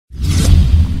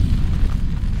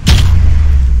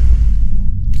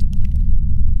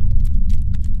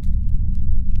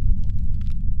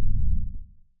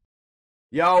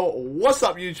Yo, what's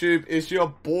up YouTube? It's your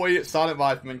boy Silent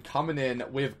Rifleman coming in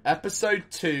with episode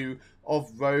 2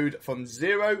 of Road from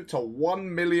 0 to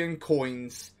 1 million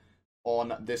coins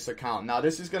on this account. Now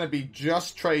this is going to be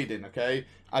just trading, okay?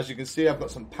 As you can see, I've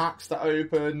got some packs to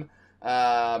open.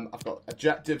 I've got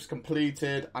objectives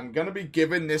completed. I'm going to be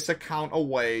giving this account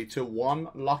away to one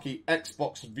lucky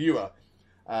Xbox viewer.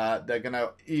 They're going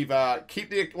to either keep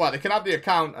they can have the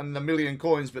account and the million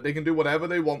coins, but they can do whatever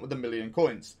they want with the million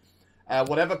coins.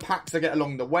 Whatever packs I get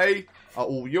along the way are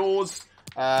all yours.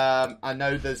 I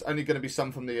know there's only going to be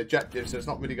some from the objective, so it's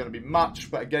not really going to be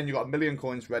much. But again, you've got a million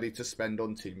coins ready to spend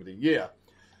on Team of the Year.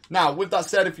 Now, with that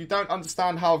said, if you don't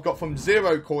understand how I've got from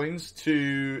 0 coins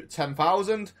to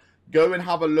 10,000, go and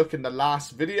have a look in the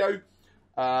last video.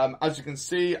 As you can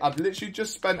see, I've literally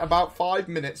just spent about 5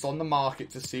 minutes on the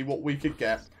market to see what we could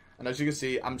get. And as you can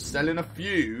see, I'm selling a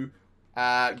few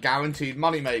guaranteed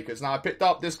money makers. Now I picked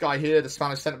up this guy here, the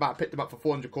Spanish centre back, picked him up for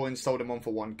 400 coins, sold him on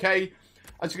for 1k.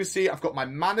 As you can see, I've got my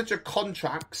manager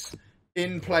contracts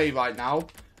in play right now.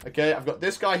 Okay, I've got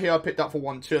this guy here I picked up for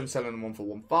 1.2, I'm selling them on for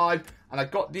 1.5. And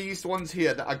I've got these ones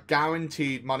here that are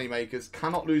guaranteed money makers,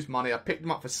 cannot lose money. I picked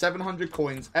them up for 700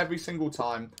 coins every single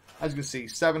time. As you can see,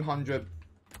 700,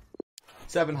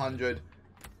 700,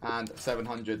 and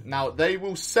 700. Now they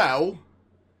will sell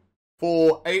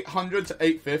for 800 to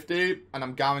 850, and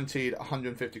I'm guaranteed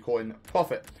 150 coin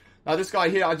profit. Now this guy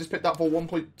here, I just picked up for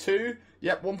 1.2.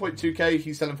 Yep, 1.2k.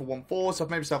 He's selling for 1.4, so I've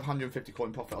made myself 150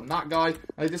 coin profit on that guy. And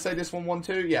I just say this one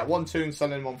 1.2. Yeah, 1.2 and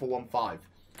selling one for 1.5.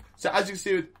 So as you can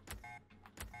see,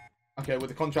 with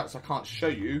the contracts, I can't show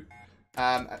you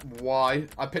why.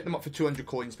 I picked them up for 200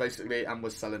 coins basically, and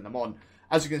was selling them on.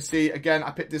 As you can see, again,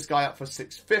 I picked this guy up for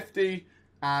 650.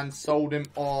 And sold him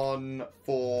on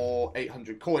for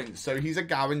 800 coins. So he's a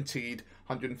guaranteed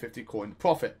 150 coin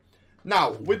profit.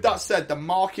 Now, with that said, the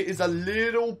market is a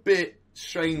little bit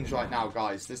strange right now,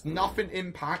 guys. There's nothing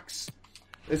in packs.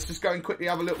 Let's just go and quickly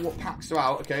have a look what packs are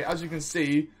out. Okay, as you can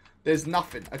see, there's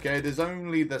nothing. Okay, there's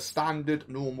only the standard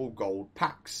normal gold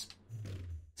packs.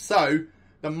 So,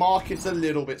 the market's a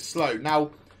little bit slow.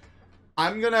 Now,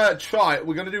 I'm going to try it.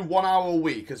 We're going to do 1 hour a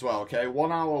week as well, okay?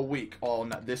 1 hour a week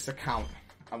on this account.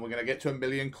 And we're going to get to 1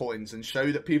 million coins and show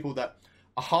that people that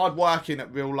are hard working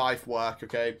at real life work,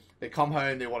 okay? They come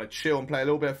home, they want to chill and play a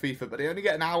little bit of FIFA, but they only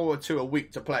get an hour or 2 a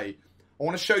week to play. I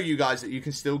want to show you guys that you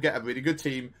can still get a really good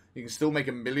team. You can still make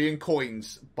 1 million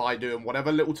coins by doing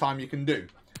whatever little time you can do.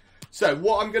 So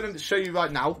what I'm going to show you right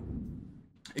now,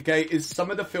 okay, is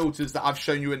some of the filters that I've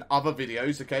shown you in other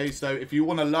videos, okay? So if you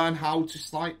want to learn how to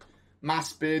snipe,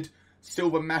 mass bid,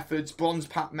 silver methods, bronze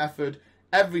pack method,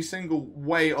 every single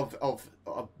way of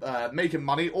making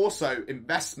money, also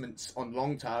investments on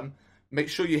long term, make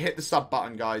sure you hit the sub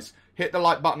button, guys. Hit the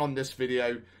like button on this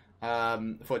video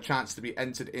for a chance to be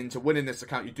entered into winning this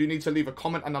account. You do need to leave a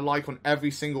comment and a like on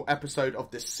every single episode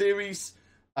of this series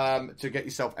to get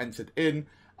yourself entered in.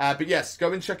 But yes,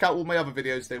 go and check out all my other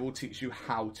videos. They will teach you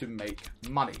how to make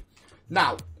money.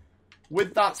 Now,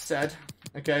 with that said,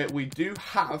 okay, we do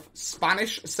have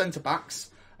Spanish centre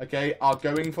backs, okay, are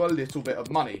going for a little bit of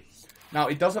money. Now,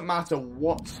 it doesn't matter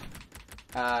what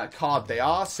card they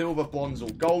are, silver, bronze, or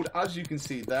gold. As you can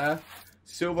see there,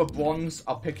 silver, bronze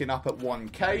are picking up at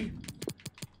 1k.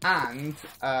 And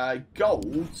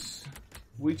golds,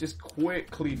 we just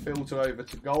quickly filter over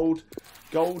to gold.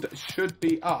 Gold should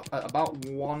be up at about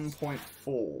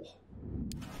 1.4.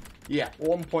 Yeah,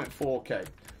 1.4k.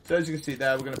 So as you can see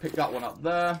there, we're going to pick that one up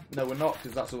there. No, we're not,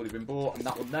 because that's already been bought. And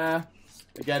that one there,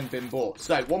 again, been bought.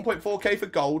 So 1.4k for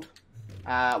gold.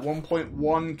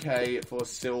 1.1k for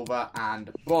silver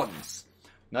and bronze.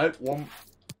 No,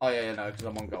 oh yeah, no, because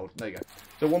I'm on gold. There you go.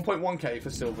 So 1.1k for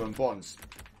silver and bronze.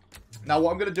 Now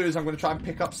what I'm going to do is I'm going to try and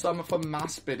pick up some for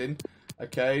mass bidding.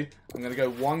 Okay, I'm going to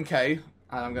go 1k,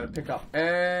 and I'm going to pick up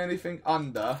anything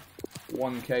under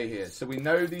 1k here. So we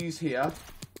know these here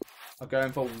are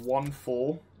going for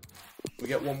 1.4. We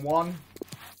get 1.1.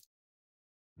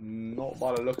 Not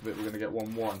by the look of it, we're going to get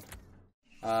 1.1.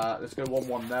 Let's go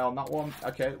 1.1 there on that one.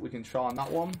 Okay, we can try on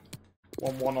that one.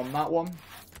 1.1 on that one.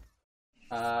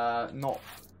 Not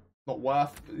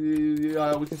worth. We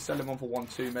can sell him on for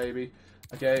 1.2 maybe.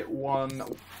 Okay,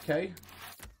 1k.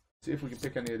 See if we can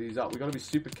pick any of these up. We've got to be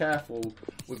super careful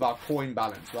with our coin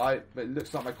balance, right? But it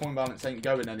looks like my coin balance ain't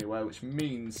going anywhere, which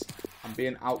means I'm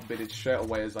being outbidded straight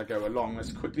away as I go along.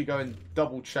 Let's quickly go and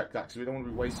double check that, because we don't want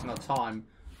to be wasting our time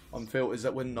on filters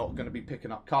that we're not going to be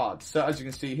picking up cards. So as you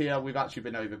can see here, we've actually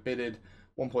been overbidded.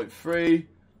 1.3,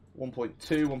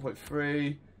 1.2,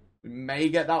 1.3, We may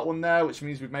get that one there, which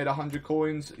means we've made 100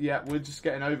 coins. Yeah, we're just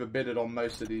getting overbidded on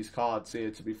most of these cards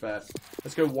here, to be fair.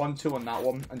 Let's go 1-2 on that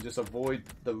one and just avoid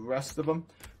the rest of them.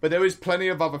 But there is plenty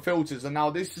of other filters, and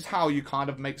now this is how you kind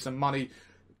of make some money.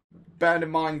 Bear in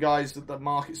mind, guys, that the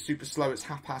market's super slow. It's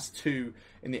 2:30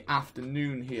 in the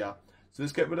afternoon here. So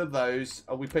let's get rid of those.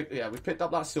 We picked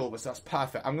up that silver, so that's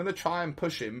perfect. I'm going to try and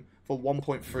push him for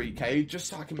 1.3k just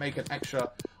so I can make an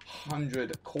extra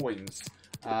 100 coins.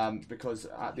 Because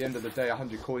at the end of the day,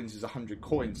 100 coins is 100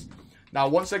 coins. Now,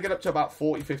 once I get up to about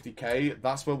 40-50k,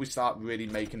 that's where we start really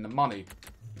making the money.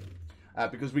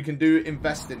 Because we can do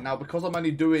investing. Now, because I'm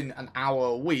only doing an hour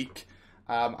a week,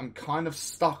 I'm kind of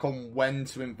stuck on when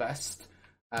to invest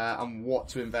and what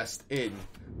to invest in.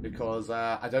 Because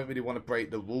I don't really want to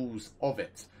break the rules of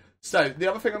it. So, the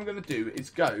other thing I'm going to do is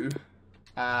go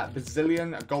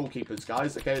Brazilian goalkeepers,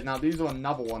 guys. Okay, now these are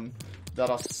another one that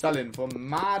are selling for a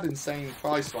mad, insane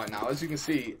price right now. As you can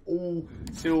see, all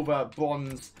silver,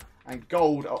 bronze, and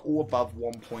gold are all above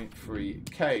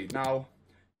 1.3k. Now,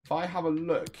 if I have a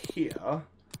look here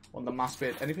on the mass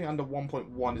bid, anything under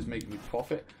 1.1 is making me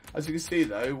profit. As you can see,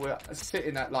 though, we're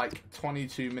sitting at like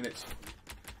 22 minutes.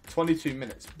 22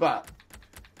 minutes, but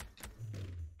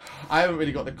I haven't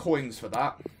really got the coins for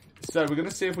that. So we're going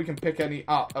to see if we can pick any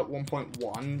up at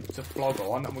 1.1 to flog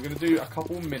on. And we're going to do a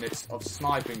couple minutes of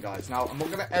sniping, guys. Now, I'm not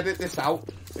going to edit this out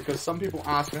because some people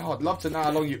ask me, oh, I'd love to know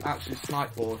how long you actually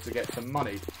snipe for to get some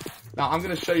money. Now, I'm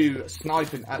going to show you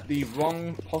sniping at the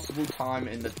wrong possible time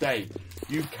in the day.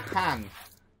 You can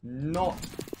not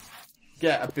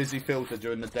get a busy filter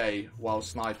during the day while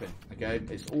sniping, okay?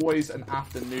 It's always an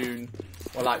afternoon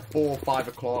or like 4 or 5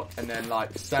 o'clock and then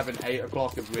like 7, 8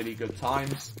 o'clock are really good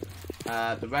times.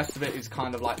 The rest of it is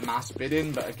kind of like mass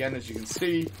bidding, but again, as you can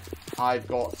see, I've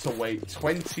got to wait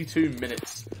 22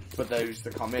 minutes for those to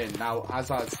come in. Now, as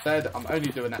I said, I'm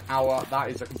only doing an hour. That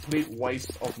is a complete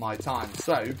waste of my time.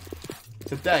 So,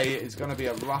 today is going to be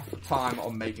a rough time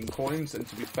on making coins, and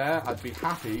to be fair, I'd be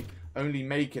happy only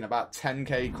making about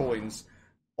 10k coins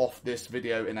off this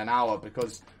video in an hour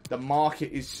because the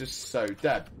market is just so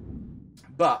dead.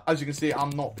 But, as you can see,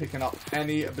 I'm not picking up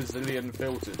any Brazilian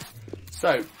filters.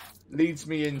 So, leads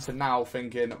me into now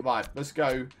thinking, right, let's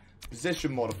go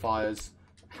position modifiers,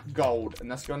 gold, and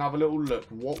let's go and have a little look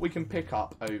what we can pick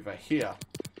up over here.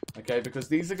 Okay, because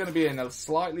these are going to be in a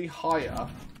slightly higher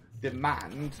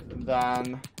demand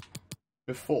than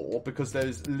before because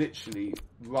there's literally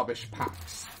rubbish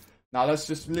packs. Now let's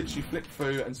just literally flip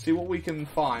through and see what we can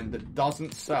find that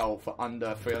doesn't sell for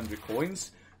under 300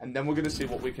 coins, and then we're going to see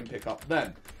what we can pick up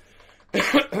then.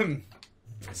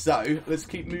 So, let's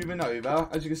keep moving over.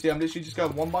 As you can see, I'm literally just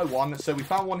going one by one. So, we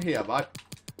found one here, right?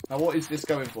 Now, what is this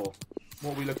going for?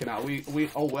 What are we looking at?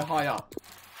 We're high up.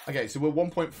 Okay, so we're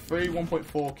 1.3,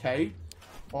 1.4k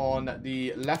on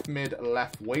the left mid,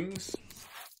 left wings.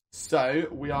 So,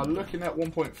 we are looking at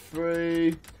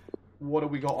 1.3. What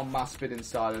have we got on mass bid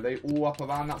inside? Are they all up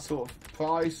around that sort of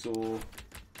price, or...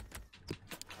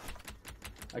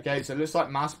 Okay, so it looks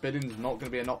like mass bidding is not going to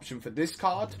be an option for this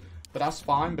card. But that's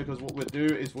fine, because what we'll do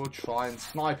is we'll try and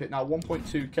snipe it. Now,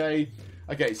 1.2k.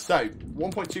 Okay, so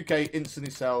 1.2k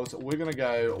instantly sells. We're going to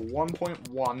go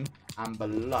 1.1 and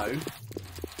below,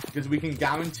 because we can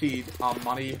guarantee our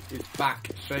money is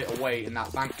back straight away in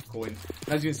that bank coin.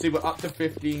 And as you can see, we're up to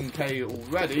 15k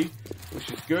already,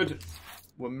 which is good.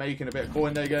 We're making a bit of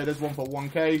coin. There you go. There's one for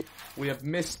 1k. We have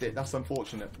missed it. That's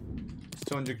unfortunate. It's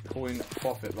 200 coin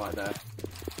profit right there.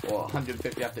 Or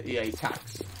 150 after EA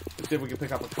tax. Let's see if we can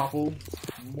pick up a couple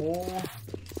more.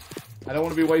 I don't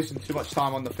want to be wasting too much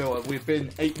time on the filter. We've been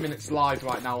 8 minutes live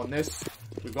right now on this.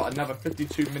 We've got another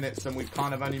 52 minutes and we've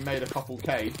kind of only made a couple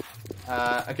K.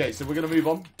 Okay, so we're going to move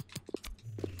on.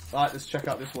 Right, let's check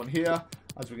out this one here.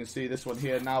 As we can see, this one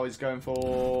here now is going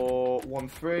for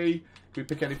 1.3. Can we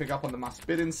pick anything up on the mass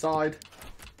bidding side?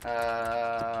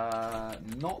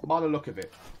 Not by the look of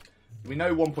it. We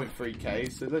know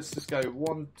 1.3k, so let's just go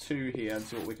 1-2 here and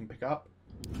see what we can pick up.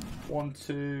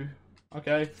 1-2.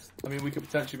 Okay, I mean, we could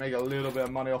potentially make a little bit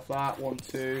of money off that.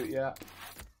 1-2, yeah.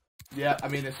 Yeah, I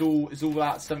mean, it's all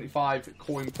that 75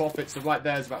 coin profit. So right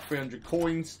there is about 300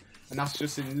 coins. And that's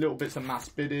just in little bits of mass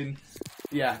bidding.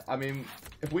 Yeah, I mean,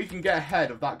 if we can get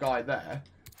ahead of that guy there,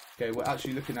 okay, we're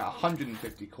actually looking at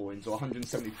 150 coins or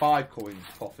 175 coins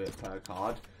profit per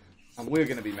card. And we're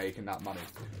going to be making that money.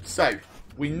 So,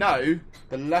 we know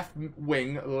the left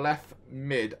wing, left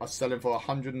mid are selling for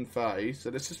 130. So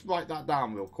let's just write that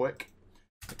down real quick.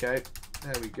 Okay,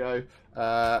 there we go.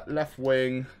 Left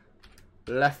wing,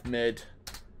 left mid,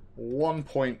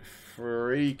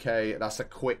 1.3k. That's a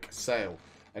quick sale.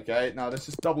 Okay, now let's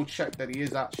just double check that he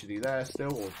is actually there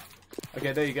still. Or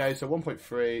Okay, there you go. So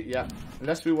 1.3, yeah.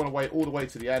 Unless we want to wait all the way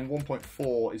to the end,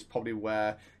 1.4 is probably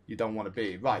where you don't want to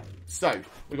be. Right, so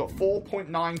we got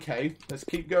 4.9k. Let's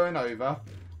keep going over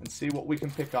and see what we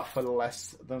can pick up for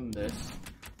less than this.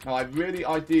 Now, I really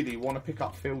ideally want to pick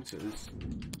up filters.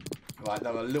 Right,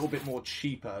 they're a little bit more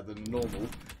cheaper than normal.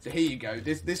 So here you go.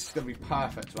 This is going to be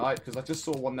perfect, right? Because I just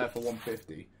saw one there for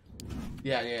 150.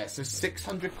 Yeah. So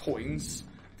 600 coins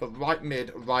for right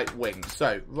mid, right wing.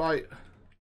 So right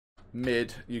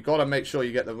mid, you got to make sure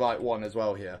you get the right one as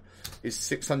well here. Is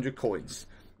 600 coins.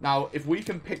 Now, if we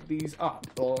can pick these up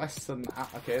or less than that,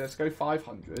 okay, let's go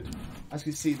 500. As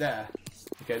you can see there,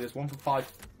 okay, there's one for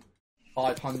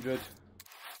 500.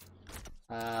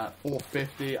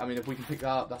 450. I mean, if we can pick that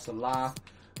up, that's a laugh.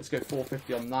 Let's go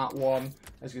 450 on that one.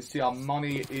 As you can see, our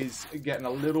money is getting a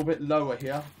little bit lower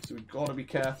here, so we've got to be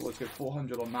careful. Let's go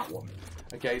 400 on that one.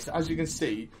 Okay, so as you can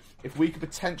see, if we could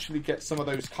potentially get some of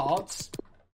those cards,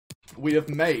 we have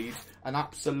made an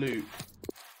absolute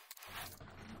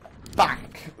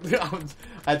bank. I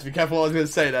had to be careful what I was going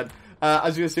to say then.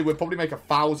 As you can see, we'll probably make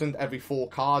 1,000 every 4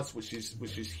 cards, which is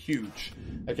huge.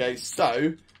 Okay,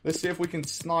 so let's see if we can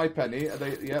snipe any. Are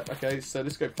they? Yep. Okay, so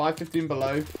let's go 515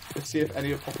 below. Let's see if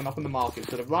any are popping up in the market.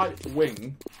 So the right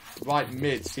wing, right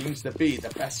mid seems to be the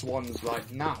best ones right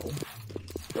now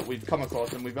that we've come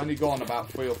across, and we've only gone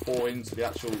about 3 or 4 into the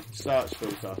actual search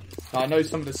filter. Now I know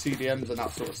some of the CDMs and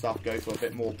that sort of stuff go for a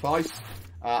bit more price.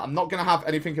 I'm not going to have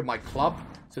anything in my club,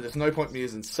 so there's no point me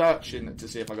in searching to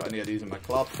see if I got any of these in my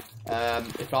club.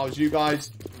 If I was you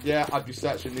guys, yeah, I'd be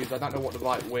searching these. I don't know what the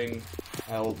right wing,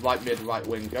 or right mid, right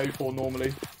wing go for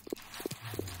normally.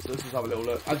 So let's just have a little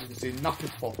look. As you can see,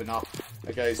 nothing's popping up.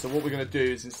 Okay, so what we're going to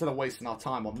do is, instead of wasting our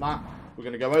time on that, we're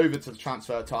going to go over to the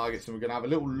transfer targets and we're going to have a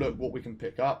little look what we can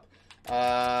pick up.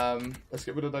 Let's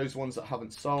get rid of those ones that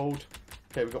haven't sold.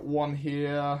 Okay, we've got one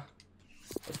here.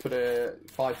 Let's put a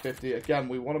 550. Again,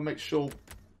 we want to make sure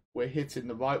we're hitting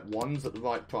the right ones at the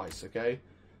right price, okay?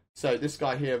 So this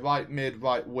guy here, right mid,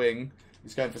 right wing,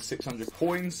 is going for 600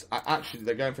 coins. Actually,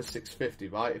 they're going for 650,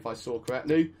 right? If I saw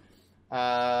correctly.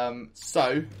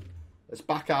 So let's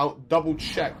back out, double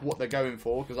check what they're going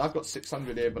for, because I've got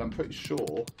 600 here, but I'm pretty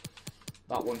sure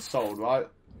that one's sold, right?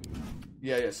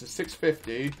 Yeah, so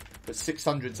 650, but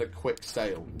 600's a quick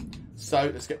sale. So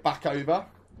let's get back over.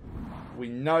 We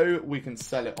know we can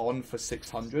sell it on for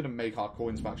 600 and make our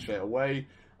coins back straight away.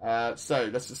 So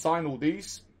let's assign all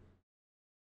these.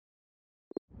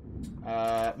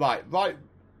 Right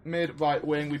mid, right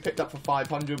wing, we picked up for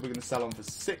 500. We're going to sell on for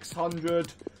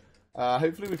 600.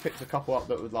 Hopefully we picked a couple up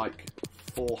that was like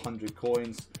 400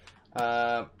 coins.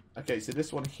 Okay, so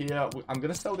this one here, I'm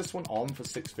going to sell this one on for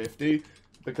 650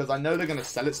 because I know they're going to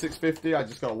sell at 650. I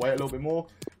just got to wait a little bit more.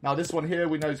 Now this one here,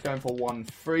 we know is going for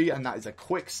 1.3, and that is a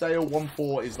quick sale.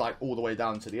 1.4 is like all the way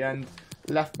down to the end.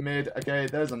 Left mid, okay,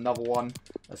 there's another one.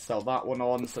 Let's sell that one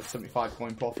on, so 75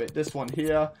 coin profit. This one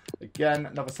here, again,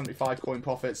 another 75 coin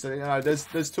profit. So, you know,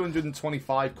 there's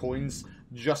 225 coins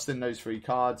just in those 3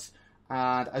 cards.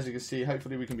 And as you can see,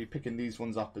 hopefully we can be picking these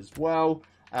ones up as well.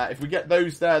 If we get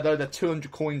those there, though, they're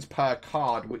 200 coins per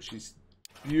card, which is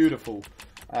beautiful.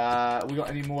 We got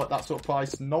any more at that sort of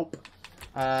price? Nope.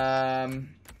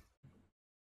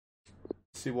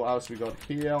 See what else we got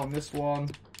here on this one.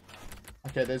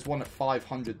 Okay, there's one at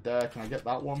 500 there. Can I get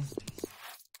that one?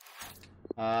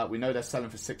 We know they're selling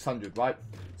for 600, right?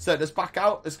 So let's back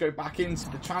out. Let's go back into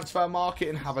the transfer market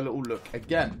and have a little look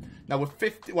again. Now we're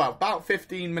about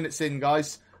 15 minutes in,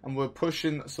 guys, and we're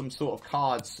pushing some sort of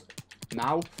cards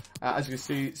now. As you can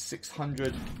see,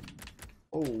 600.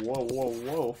 Oh,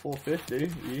 whoa,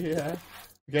 450. Yeah.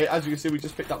 Okay, as you can see, we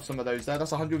just picked up some of those there.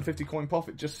 That's 150 coin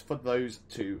profit just for those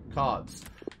 2 cards.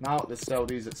 Now, let's sell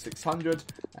these at 600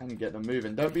 and get them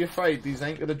moving. Don't be afraid. These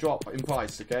ain't going to drop in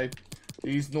price, okay?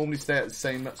 These normally stay at the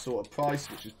same sort of price,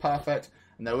 which is perfect.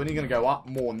 And they're only going to go up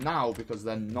more now because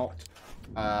they're not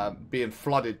being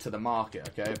flooded to the market,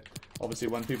 okay? Obviously,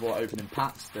 when people are opening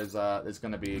packs, there's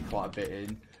going to be quite a bit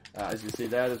in. As you see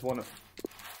there's one.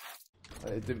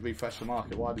 It didn't refresh the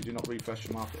market. Why did you not refresh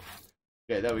the market?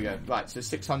 Okay, there we go. Right, so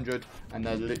 600, and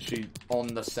they're literally on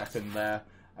the second there.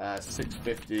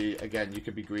 650. Again, you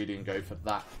could be greedy and go for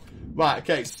that. Right,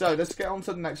 okay, so let's get on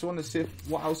to the next one. Let's see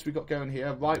what else we got going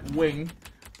here. Right wing,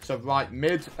 so right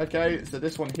mid. Okay, so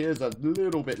this one here is a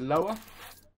little bit lower.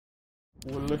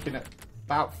 We're looking at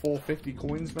about 450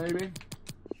 coins, maybe.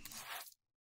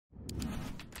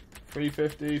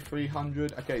 350,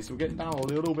 300. Okay, so we're getting down a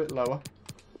little bit lower.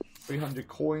 300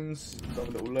 coins. Let's have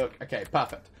a little look. Okay,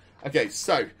 perfect. Okay,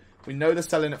 so we know they're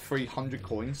selling at 300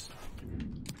 coins.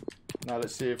 Now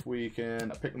let's see if we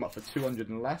can pick them up for 200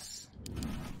 and less.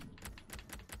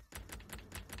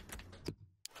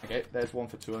 Okay, there's one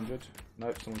for 200.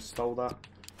 Nope, someone stole that.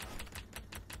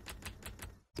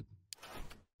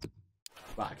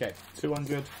 Right, okay,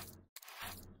 200.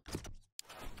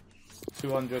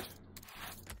 200.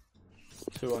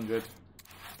 200.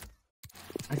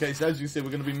 Okay, so as you see, we're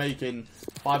going to be making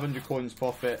 500 coins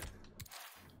profit,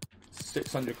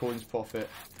 600 coins profit,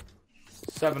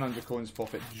 700 coins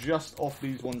profit just off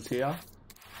these ones here,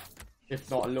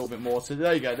 if not a little bit more. So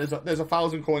there you go. There's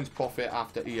 1,000 coins profit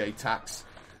after EA tax,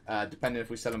 depending if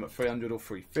we sell them at 300 or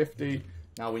 350.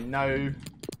 Now we know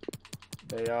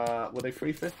they were they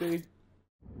 350?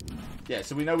 Yeah,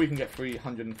 so we know we can get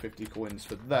 350 coins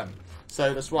for them.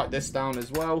 So let's write this down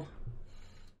as well.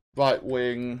 Right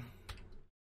wing,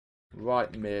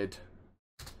 right mid,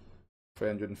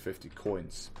 350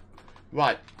 coins.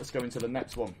 Right, let's go into the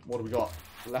next one. What do we got?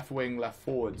 Left wing, left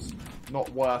forwards. Not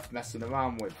worth messing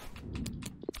around with.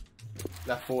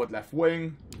 Left forward, left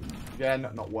wing. Again,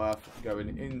 not worth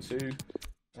going into.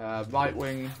 Right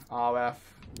wing, RF.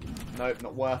 Nope,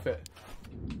 not worth it.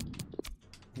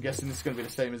 I'm guessing this is going to be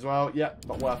the same as well. Yep,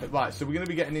 not worth it. Right, so we're going to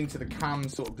be getting into the cam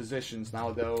sort of positions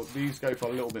now. These go for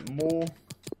a little bit more.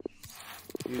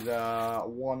 These are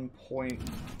 1K.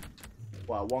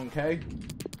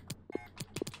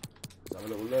 Let's have a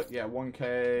little look. Yeah,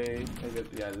 1K. Maybe,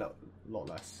 yeah, a lot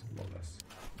less. Let's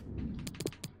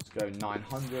go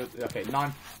 900. Okay,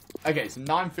 Okay, so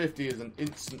 950 is an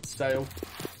instant sale.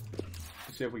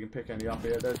 Let's see if we can pick any up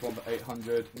here. There's one for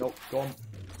 800. Nope, gone.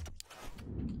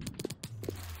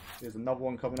 Here's another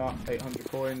one coming up. 800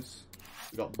 coins.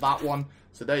 We got that one.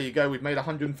 So there you go. We've made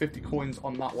 150 coins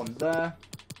on that one there.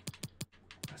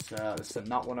 Let's send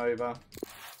that one over.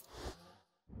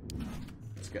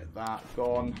 Let's get that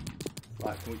gone.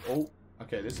 Right, can we... Oh,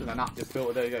 okay, this is an active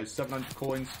filter. There you go. 700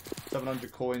 coins,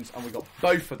 700 coins, and we got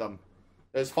both of them.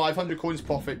 There's 500 coins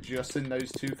profit just in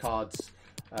those two cards.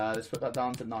 Let's put that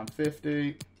down to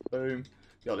 950. Boom.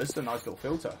 Yo, this is a nice little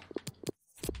filter.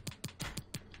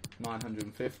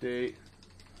 950.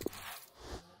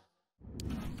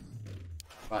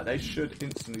 Right, they should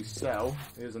instantly sell.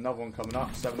 Here's another one coming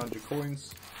up. 700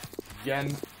 coins.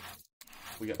 Again,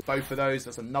 we get both of those.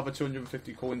 That's another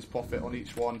 250 coins profit on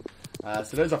each one.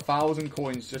 So there's 1,000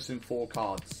 coins just in 4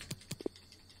 cards.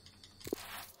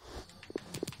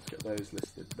 Let's get those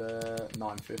listed there.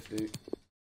 950.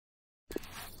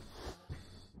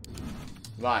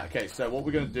 Right, okay, so what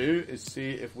we're going to do is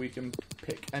see if we can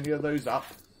pick any of those up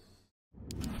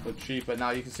for cheaper.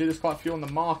 Now, you can see there's quite a few on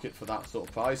the market for that sort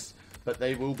of price, but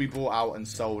they will be brought out and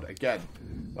sold again.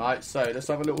 Right, so let's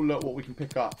have a little look what we can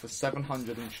pick up for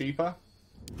 700 and cheaper.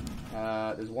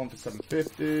 There's one for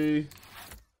 750.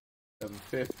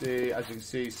 750. As you can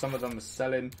see, some of them are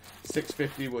selling.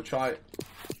 650. We'll try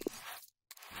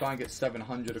and get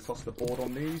 700 across the board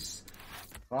on these.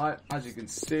 Right, as you can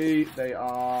see, they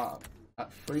are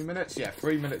at 3 minutes. Yeah,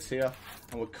 3 minutes here,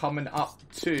 and we're coming up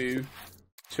to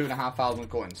 2,500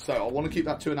 coins. So I want to keep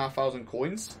that 2,500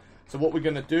 coins. So what we're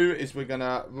going to do is we're going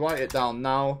to write it down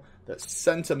now. That's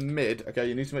center mid. Okay,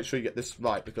 you need to make sure you get this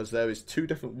right because there is 2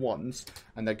 different ones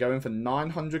and they're going for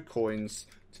 900 coins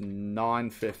to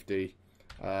 950.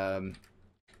 The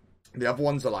other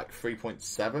ones are like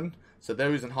 3.7. So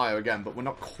there isn't higher again, but we're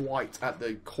not quite at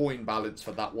the coin balance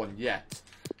for that one yet.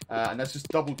 And let's just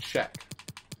double check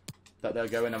that they're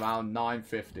going around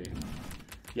 950.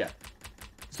 Yeah.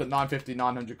 So 950,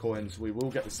 900 coins. We will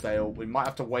get the sale. We might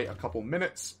have to wait a couple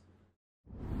minutes.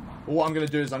 But what I'm going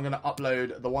to do is I'm going to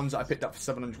upload the ones that I picked up for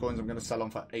 700 coins. I'm going to sell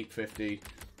them for 850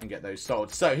 and get those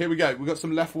sold. So here we go. We've got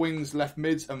some left wings, left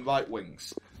mids, and right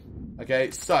wings.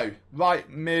 Okay, so right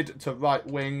mid to right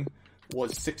wing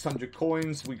was 600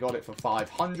 coins. We got it for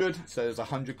 500. So there's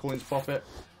 100 coins profit.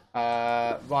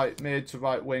 Right mid to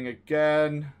right wing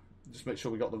again. Just make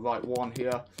sure we got the right one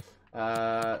here.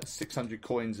 600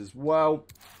 coins as well.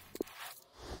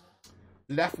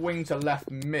 Left wing to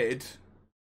left mid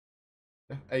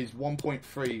is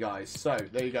 1.3, guys. So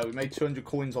there you go. We made 200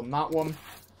 coins on that one.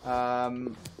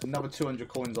 Another 200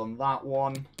 coins on that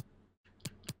one.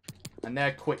 And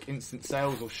they're quick instant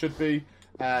sales, or should be.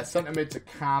 Centre mid to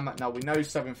cam. Now we know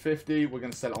 750. We're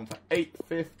going to sell it on for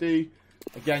 850.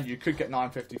 Again, you could get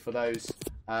 950 for those.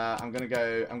 I'm gonna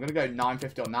go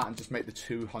 950 on that and just make the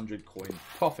 200 coin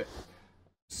profit.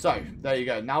 So there you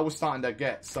go. Now we're starting to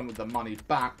get some of the money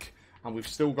back, and we've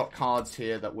still got cards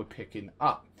here that we're picking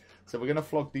up. So we're gonna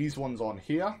flog these ones on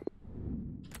here.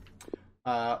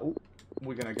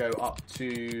 We're gonna go up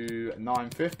to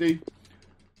 950.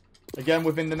 Again,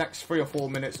 within the next 3 or 4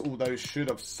 minutes, all those should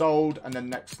have sold, and the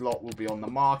next lot will be on the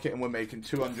market, and we're making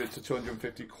 200 to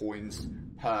 250 coins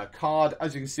per card.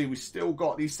 As you can see, we still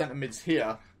got these centre mids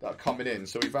here that are coming in.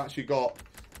 So we've actually got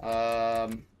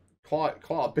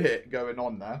quite a bit going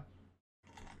on there.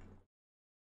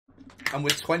 And we're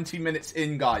 20 minutes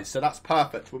in, guys, so that's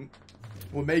perfect.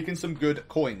 We're making some good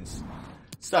coins.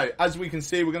 So, as we can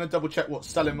see, we're going to double check what's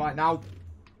selling right now.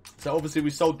 So, obviously,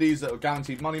 we sold these that are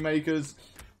guaranteed money makers.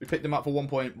 We picked them up for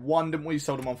 1.1, didn't we?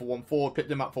 Sold them on for 1.4, picked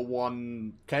them up for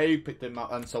 1k, picked them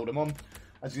up and sold them on.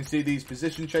 As you can see, these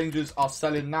position changes are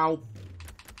selling now.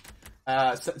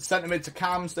 Centre mid to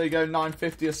cams, there you go,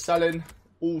 950 are selling,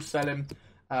 all selling.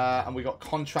 And we got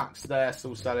contracts there,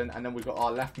 still selling. And then we've got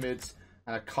our left mids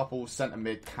and a couple centre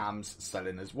mid cams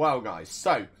selling as well, guys.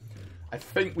 So, I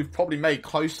think we've probably made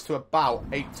close to about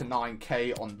 8 to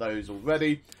 9k on those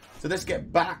already. So, let's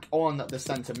get back on the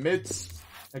centre mids.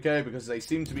 Okay, because they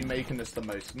seem to be making us the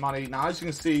most money. Now, as you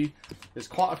can see, there's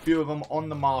quite a few of them on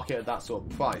the market at that sort of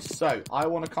price. So, I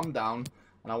want to come down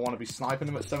and I want to be sniping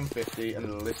them at 750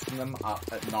 and listing them up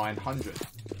at 900.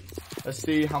 Let's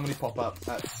see how many pop up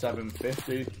at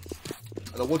 750.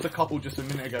 There was a couple just a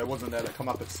minute ago, wasn't there, that come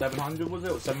up at 700, was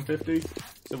it, or 750?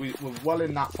 So we're well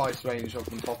in that price range of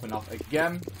them popping up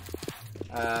again.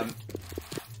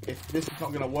 If this is not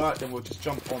going to work, then we'll just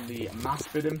jump on the mass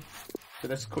bidding. So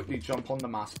let's quickly jump on the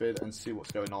mass bid and see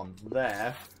what's going on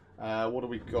there. What do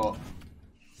we got?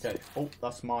 Okay, oh,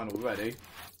 that's mine already.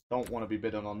 Don't want to be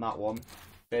bidding on that one.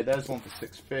 Okay, there's one for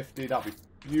 650. That'd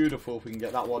be beautiful if we can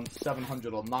get that one.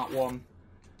 700 on that one.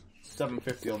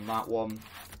 750 on that one.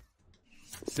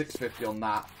 650 on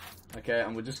that. Okay,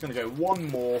 and we're just going to go one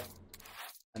more.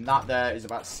 And that there is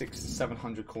about 600 to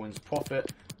 700 coins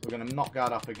profit. We're going to knock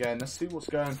that up again. Let's see what's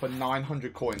going for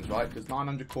 900 coins, right? Because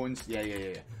 900 coins,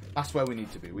 yeah. That's where we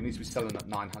need to be. We need to be selling at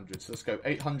 900. So let's go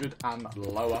 800 and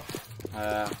lower.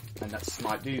 And let's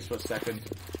snipe these for a second.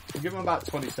 We'll give them about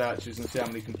 20 searches and see how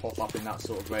many can pop up in that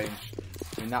sort of range.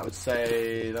 I mean, that would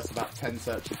say that's about 10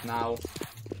 searches now.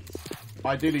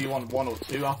 Ideally, you want 1 or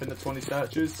 2 up in the 20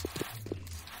 searches.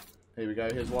 Here we go.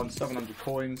 Here's one. 700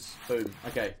 coins. Boom.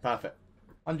 Okay, perfect.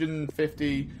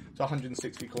 150 to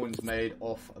 160 coins made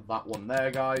off of that one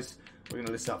there, guys. We're going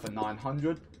to list that for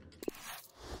 900.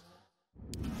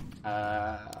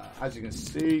 As you can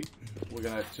see, we're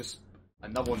going to just...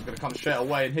 Another one's going to come straight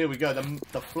away. And here we go.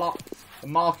 The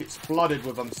market's flooded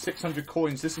with them. 600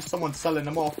 coins. This is someone selling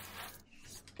them off.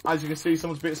 As you can see,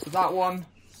 someone's beat us to that one.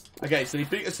 Okay, so he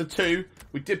beat us to 2.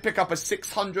 We did pick up a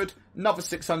 600, another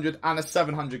 600, and a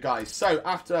 700, guys. So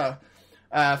after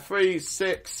 3,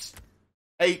 6,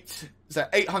 8, so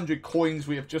 800 coins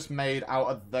we have just made out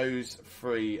of those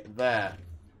 3 there.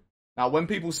 Now, when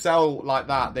people sell like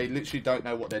that, they literally don't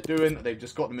know what they're doing. They've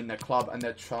just got them in their club, and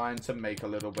they're trying to make a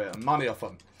little bit of money off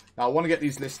them. Now, I want to get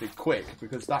these listed quick,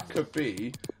 because that could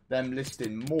be them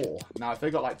listing more. Now, if they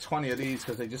got like 20 of these,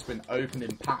 because they've just been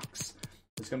opening packs,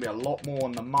 there's going to be a lot more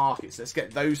on the market. So let's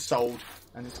get those sold,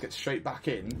 and let's get straight back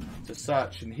in to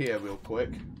search in here real quick.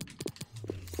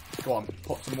 Go on,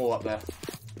 pop some more up there.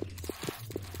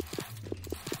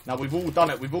 Now, we've all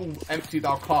done it. We've all emptied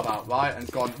our club out, right? And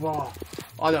gone, wow,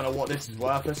 I don't know what this is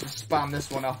worth. Let's just spam this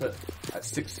one up at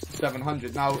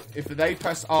 700. Now, if they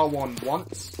press R1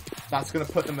 once, that's going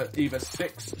to put them at either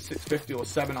 650 or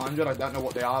 700. I don't know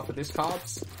what they are for this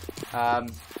cards.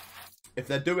 If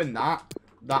they're doing that,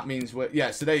 that means we're...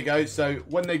 Yeah, so there you go. So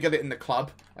when they get it in the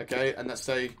club, okay, and let's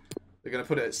say they're going to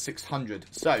put it at 600.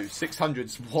 So 600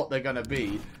 is what they're going to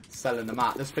be selling them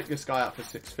at. Let's pick this guy up for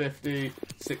 650,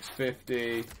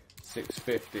 650,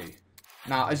 650.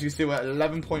 Now, as you see, we're at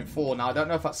 11.4. Now, I don't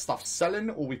know if that stuff's selling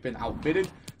or we've been outbidded.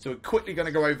 So we're quickly going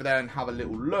to go over there and have a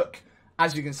little look.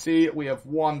 As you can see, we have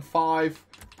won 5.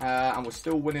 And we're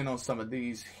still winning on some of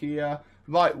these here.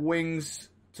 Right wings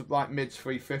to right mids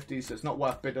 350. So it's not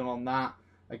worth bidding on that.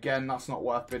 Again, that's not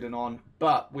worth bidding on.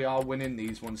 But we are winning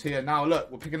these ones here. Now, look,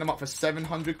 we're picking them up for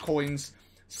 700 coins,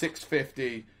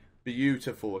 650.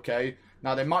 Beautiful, okay?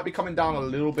 Now, they might be coming down a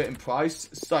little bit in price.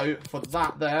 So, for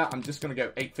that there, I'm just going to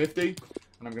go 850.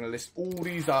 And I'm going to list all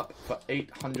these up for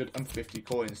 850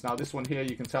 coins. Now, this one here,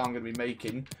 you can tell I'm going to be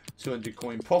making 200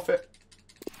 coin profit.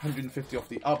 150 off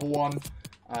the other one.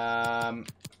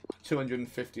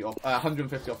 250 off,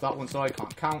 150 off that one, sorry, I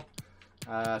can't count.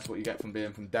 That's what you get from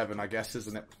being from Devon, I guess,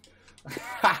 isn't it?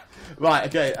 Right,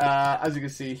 okay, as you can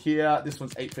see here, this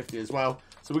one's 850 as well.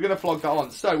 So we're going to flog that on.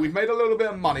 So we've made a little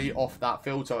bit of money off that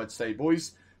filter, I'd say,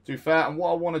 boys. To be fair, and what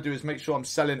I want to do is make sure I'm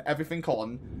selling everything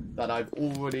on that I've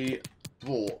already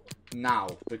brought now.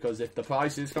 Because if the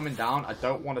price is coming down, I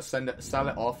don't want to sell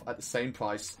it off at the same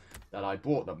price that I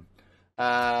bought them.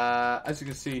 As you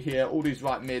can see here, all these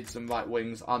right mids and right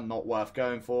wings are not worth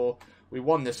going for. We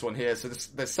won this one here. So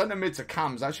the centre mid to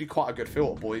cams actually quite a good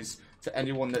filter, boys. To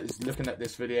anyone that is looking at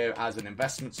this video as an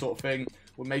investment sort of thing.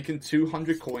 We're making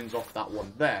 200 coins off that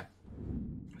one there.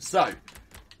 So,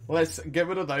 let's get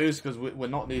rid of those because we're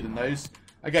not needing those.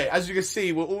 Okay, as you can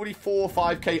see, we're already 4 or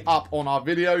 5k up on our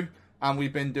video. And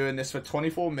we've been doing this for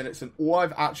 24 minutes. And all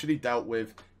I've actually dealt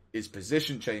with is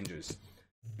position changes.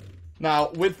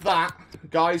 Now, with that,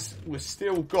 guys, we've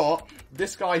still got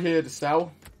this guy here to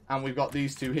sell. And we've got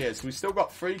these two here. So we've still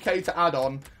got 3k to add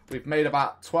on. We've made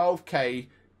about 12k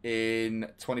in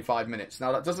 25 minutes.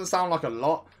 Now, that doesn't sound like a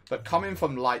lot. But coming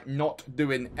from, like, not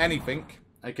doing anything,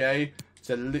 okay,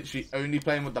 to literally only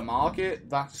playing with the market,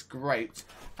 that's great.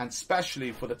 And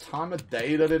especially for the time of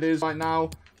day that it is right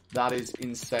now, that is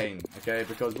insane, okay?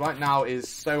 Because right now it is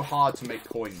so hard to make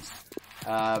coins.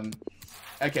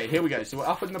 Okay, here we go. So we're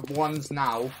up in the ones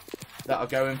now that are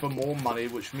going for more money,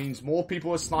 which means more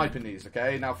people are sniping these,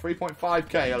 okay? Now,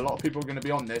 3.5k, a lot of people are going to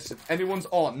be on this. If anyone's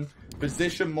on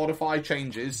position modify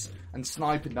changes and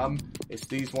sniping them, it's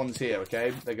these ones here,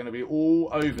 okay? They're going to be all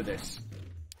over this.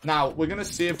 Now, we're going to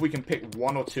see if we can pick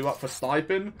 1 or 2 up for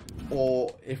sniping,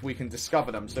 or if we can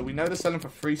discover them. So we know they're selling for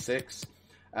 3.6.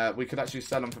 We could actually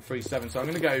sell them for 3.7. So I'm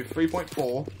going to go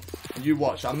 3.4. And you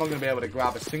watch. I'm not going to be able to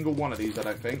grab a single one of these, I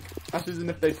don't think. That's even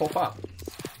if they pop up.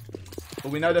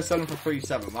 But we know they're selling for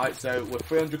 3.7, right? So we're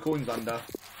 300 coins under.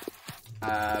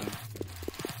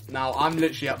 Now, I'm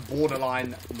literally at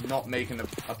borderline not making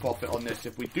a profit on this.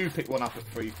 If we do pick one up at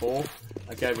 3.4,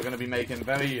 okay, we're going to be making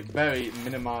very, very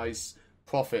minimized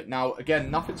profit. Now,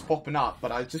 again, nothing's popping up,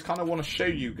 but I just kind of want to show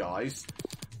you guys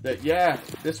that, yeah,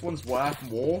 this one's worth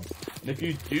more. And if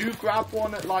you do grab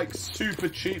one at, like, super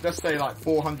cheap, let's say, like,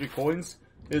 400 coins,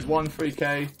 here's one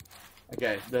 3k.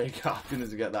 Okay, there you go. I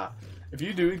didn't get that. If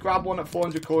you do grab one at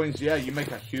 400 coins, yeah, you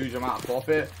make a huge amount of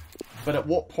profit. But at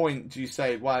what point do you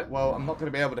say, well, I'm not going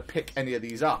to be able to pick any of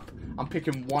these up. I'm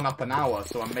picking one up an hour,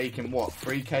 so I'm making, what,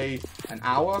 3k an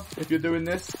hour if you're doing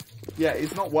this? Yeah,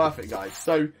 it's not worth it, guys.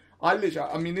 So, I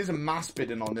mean, there's a mass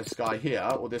bidding on this guy here,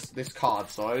 or this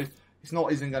card, sorry. It's not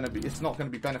going to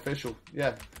be beneficial.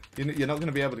 Yeah, you're not going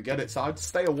to be able to get it. So I'd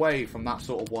stay away from that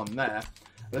sort of one there.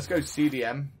 Let's go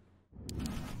CDM.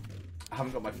 I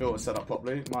haven't got my filter set up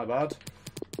properly. My bad.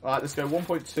 All right, let's go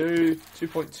 1.2,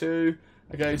 2.2.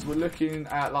 Okay, so we're looking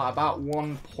at like about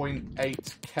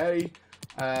 1.8k,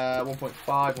 1.5,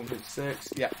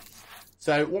 1.6. Yeah.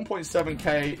 So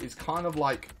 1.7k is kind of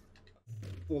like,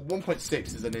 well,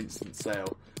 1.6 is an instant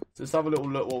sale. So let's have a little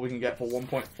look what we can get for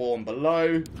 1.4 and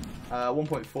below.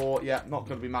 1.4, yeah, not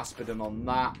going to be mass bidding on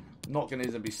that. Not going to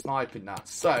even be sniping that.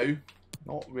 So,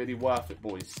 not really worth it,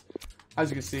 boys. As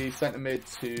you can see, centre mid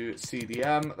to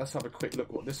CDM. Let's have a quick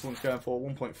look what this one's going for.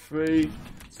 1.3.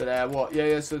 So there, what?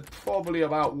 Yeah, so probably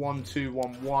about 1, 2,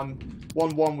 1, 1.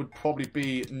 1, 1 would probably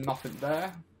be nothing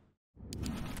there.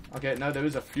 Okay, no, there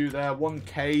is a few there.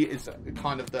 1k is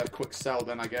kind of the quick sell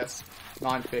then, I guess.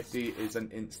 950 is an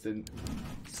instant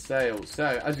sale. So,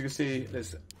 as you can see,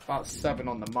 there's about 7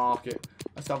 on the market.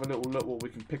 Let's have a little look what we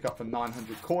can pick up for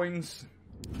 900 coins.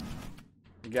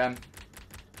 Again,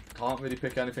 can't really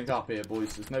pick anything up here,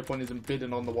 boys. There's no point in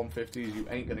bidding on the 150s. You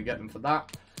ain't going to get them for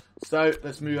that. So,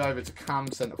 let's move over to cam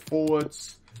centre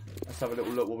forwards. Let's have a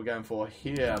little look what we're going for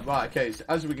here. Right, okay, so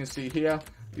as we can see here,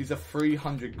 these are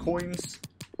 300 coins.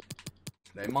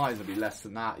 They might even be less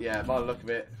than that. Yeah, by the look of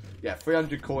it. Yeah,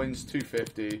 300 coins,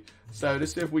 250. So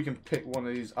let's see if we can pick one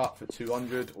of these up for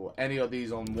 200 or any of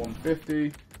these on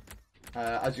 150.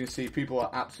 As you can see, people are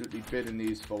absolutely bidding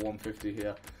these for 150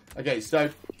 here. Okay, so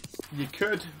you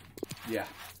could, yeah,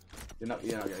 you're not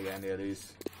going to get any of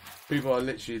these. People are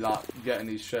literally like getting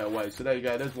these straight away. So there you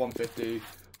go. There's 150,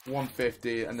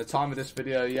 150, and the time of this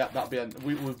video, yeah,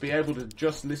 we will be able to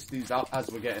just list these up as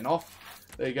we're getting off.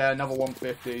 There you go, another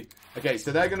 150. Okay,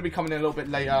 so they're going to be coming in a little bit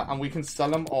later, and we can sell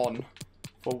them on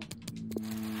for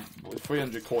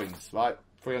 300 coins, right?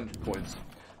 300 coins.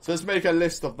 So let's make a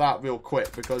list of that real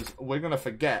quick, because we're going to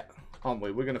forget, aren't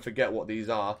we? We're going to forget what these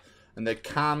are. And they're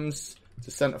cams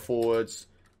to centre forwards,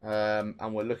 and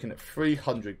we're looking at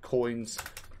 300 coins.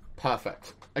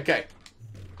 Perfect. Okay,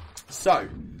 so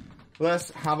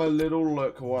let's have a little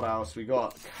look what else we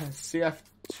got.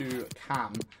 CF2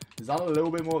 cam. Is that a little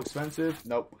bit more expensive?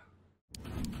 Nope.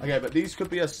 Okay, but these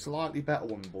could be a slightly better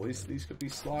one, boys. These could be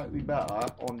slightly better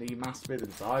on the mass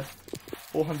bidding side.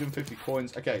 450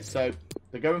 coins. Okay, so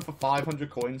they're going for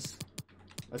 500 coins.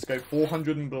 Let's go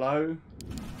 400 and below.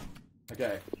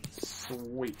 Okay,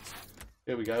 sweet.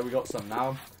 Here we go. We got some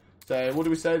now. So what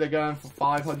do we say? They're going for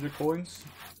 500 coins.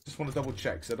 Just want to double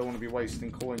check, so I don't want to be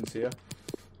wasting coins here.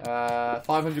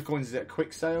 500 coins, is it a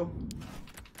quick sale?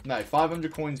 No,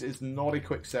 500 coins is not a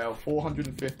quick sale.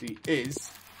 450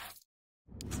 is.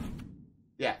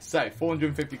 Yeah, so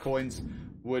 450 coins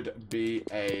would be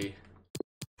a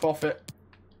profit.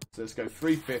 So let's go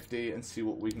 350 and see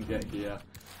what we can get here.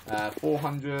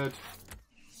 400,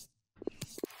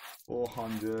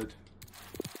 400,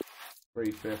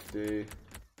 350.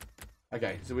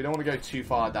 Okay, so we don't want to go too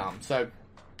far down. So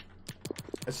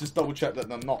let's just double check that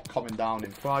they're not coming down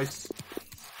in price.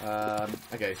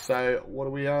 Okay, so what are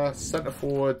we? Centre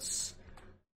forwards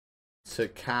to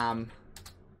Cam,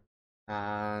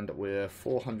 and we're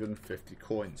 450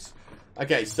 coins.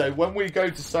 Okay, so when we go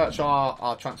to search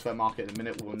our transfer market in a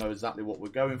minute, we'll know exactly what we're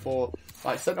going for.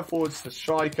 Like centre forwards to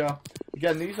striker.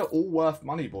 Again, these are all worth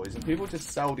money, boys, and people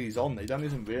just sell these on. They don't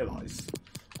even realise.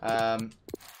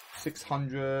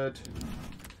 600.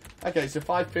 Okay, so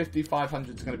 550,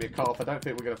 500 is going to be a cut-off. I don't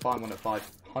think we're going to find one at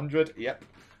 500. Yep,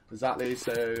 exactly.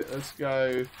 So let's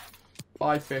go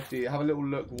 550. Have a little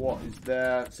look what is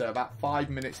there. So about 5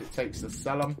 minutes it takes to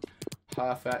sell them.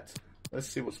 Perfect. Let's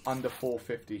see what's under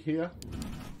 450 here.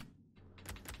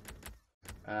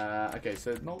 Okay,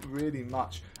 so not really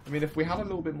much. I mean, if we had a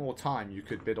little bit more time, you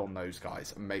could bid on those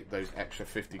guys and make those extra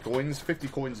 50 coins. 50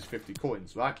 coins is 50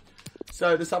 coins, right?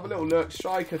 So let's have a little look.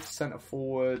 Striker to centre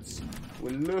forwards.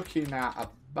 We're looking at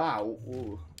about...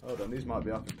 Ooh, hold on, these might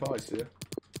be up in price here.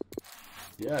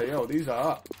 Yeah, yo, these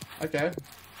are up. Okay.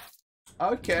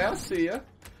 Okay, I see you.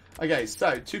 Okay,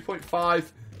 so 2.5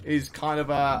 is kind of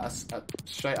a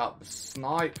straight up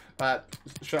snipe.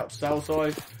 Straight up sell,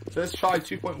 sorry. So let's try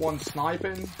 2.1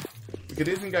 sniping. We could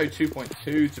even go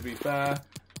 2.2 to be fair.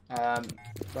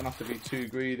 Don't have to be too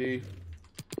greedy.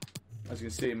 As you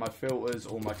can see, my filters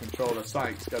or my controller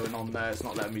something's going on there. It's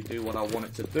not letting me do what I want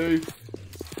it to do.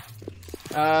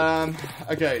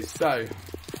 Okay, so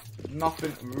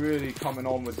nothing really coming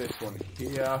on with this one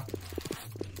here.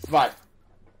 Right.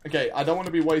 Okay, I don't want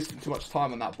to be wasting too much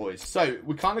time on that, boys. So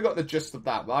we kind of got the gist of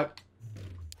that, right?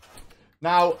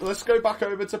 Now let's go back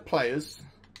over to players.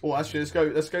 Or actually,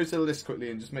 let's go to the list quickly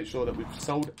and just make sure that we've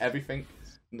sold everything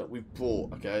that we've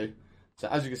bought. Okay. So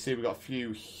as you can see, we've got a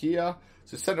few here.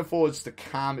 So centre forwards to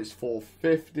Cam is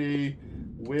 450.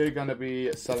 We're going to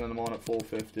be selling them on at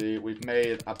 450. We've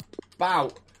made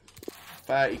about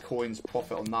 30 coins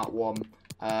profit on that one.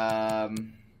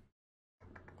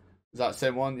 Is that the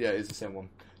same one? Yeah, it is the same one.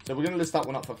 So we're going to list that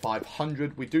one up for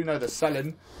 500. We do know they're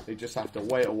selling. They just have to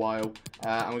wait a while.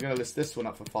 And we're going to list this one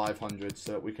up for 500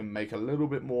 so that we can make a little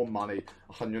bit more money.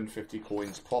 150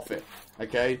 coins profit.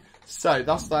 Okay, so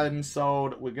that's them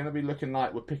sold. We're going to be looking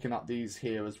like we're picking up these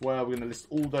here as well. We're going to list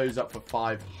all those up for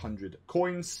 500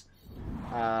 coins.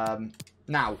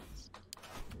 Now,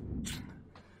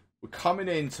 we're coming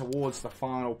in towards the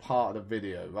final part of the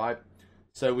video, right?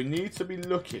 So we need to be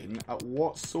looking at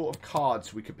what sort of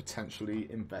cards we could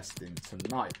potentially invest in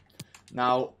tonight.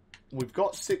 Now, we've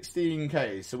got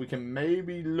 16k, so we can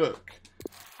maybe look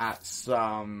at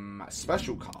some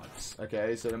special cards.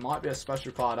 Okay, so there might be a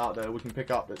special card out there we can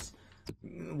pick up that's...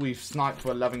 We've sniped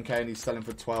for 11k and he's selling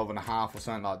for 12.5 or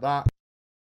something like that.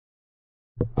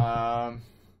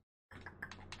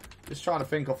 Just trying to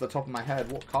think off the top of my head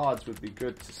what cards would be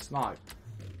good to snipe.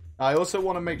 I also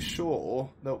want to make sure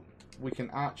that we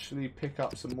can actually pick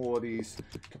up some more of these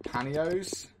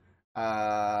Campanios,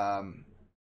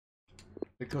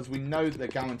 because we know that they're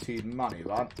guaranteed money,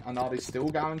 right? And are they still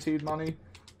guaranteed money?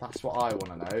 That's what I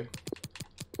want to know.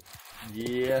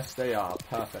 Yes, they are.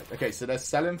 Perfect. Okay, so they're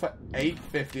selling for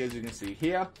 850, as you can see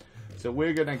here. So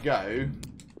we're going to go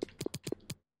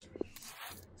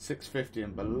 650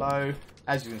 and below.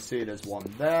 As you can see, there's one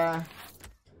there,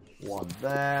 one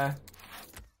there,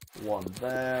 one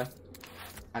there.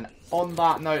 And on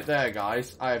that note there,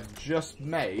 guys, I have just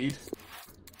made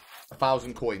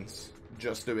 1,000 coins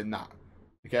just doing that.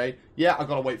 Okay? Yeah, I've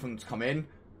got to wait for them to come in.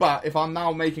 But if I'm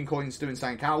now making coins doing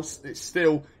something else, it's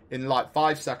still, in like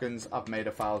 5 seconds, I've made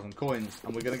 1,000 coins.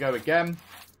 And we're going to go again.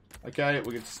 Okay?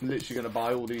 We're just literally going to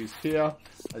buy all these here.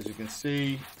 As you can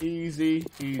see, easy,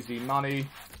 easy money.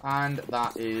 And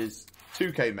that is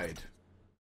 2k made.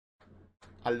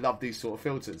 I love these sort of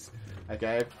filters.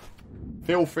 Okay?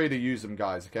 Feel free to use them,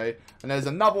 guys, okay? And there's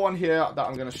another one here that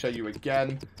I'm going to show you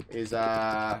again. Is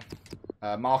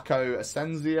Marco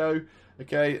Asensio.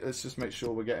 Okay, let's just make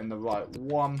sure we're getting the right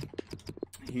one.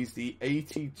 He's the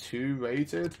 82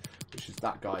 rated, which is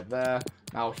that guy there.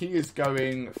 Now, he is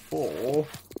going for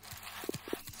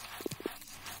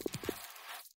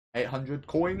 800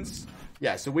 coins.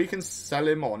 Yeah, so we can sell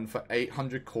him on for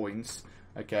 800 coins,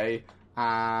 okay?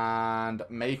 And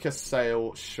make a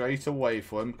sale straight away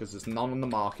for him because there's none on the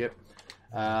market.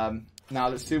 Now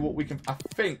let's see what we can... I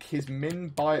think his min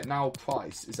buy it now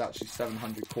price is actually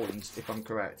 700 coins, if I'm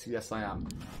correct. Yes, I am.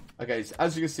 Okay, so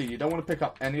as you can see, you don't want to pick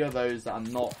up any of those that are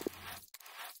not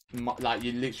like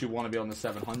you literally want to be on the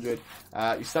 700.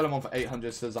 You sell them on for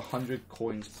 800, so there's 100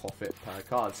 coins profit per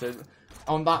card. So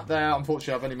on that there,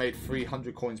 unfortunately, I've only made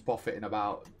 300 coins profit in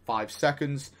about 5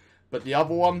 seconds. But the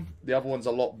other one's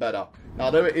a lot better.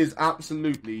 Now, there is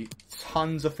absolutely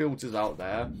tons of filters out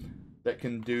there that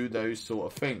can do those sort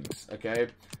of things, okay?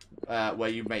 Where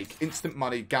you make instant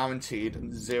money, guaranteed,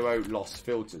 and 0 loss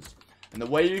filters. And the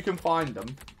way you can find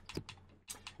them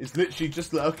is literally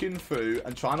just looking through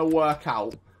and trying to work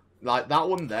out, like that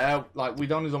one there, like we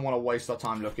don't even want to waste our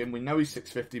time looking. We know he's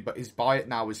 650, but his buy it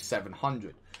now is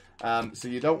 700. So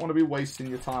you don't want to be wasting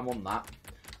your time on that.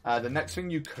 The next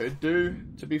thing you could do,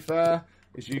 to be fair,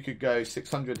 is you could go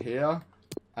 600 here.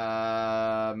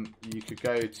 You could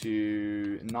go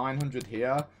to 900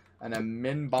 here. And then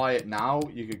min buy it now,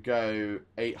 you could go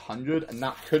 800. And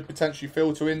that could potentially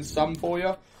filter in some for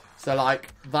you. So like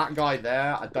that guy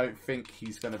there, I don't think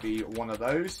he's going to be one of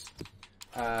those.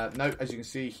 No, as you can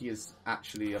see, he is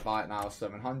actually a buy it now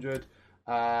 700.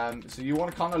 So you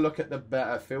want to kind of look at the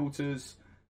better filters.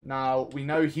 Now, we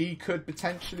know he could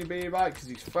potentially be, right, because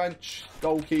he's French,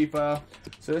 goalkeeper.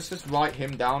 So let's just write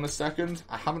him down a second.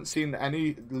 I haven't seen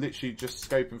any, literally just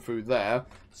scoping through there.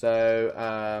 So,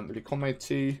 Le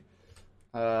Comité,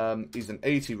 he's an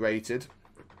 80 rated.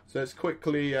 So let's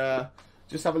quickly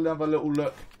just have another little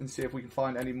look and see if we can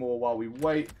find any more while we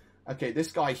wait. Okay,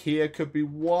 this guy here could be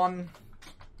one.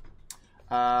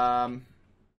 Paco.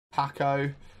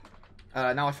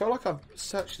 Now, I feel like I've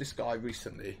searched this guy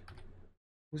recently.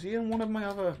 Was he in one of my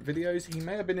other videos? He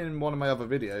may have been in one of my other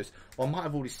videos. Or I might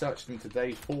have already searched him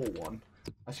today for one.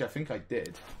 Actually, I think I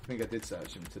did. I think I did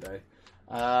search him today.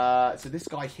 So this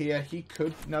guy here, he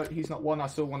could... No, he's not one. I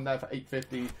saw one there for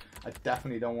 850. I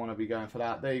definitely don't want to be going for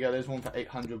that. There you go. There's one for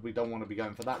 800. We don't want to be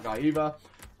going for that guy either.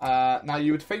 Now,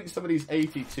 you would think some of these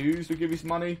 82s would give us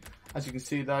money. As you can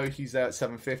see, though, he's there at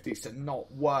 750. So not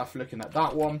worth looking at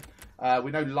that one.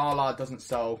 We know Lala doesn't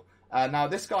sell... now,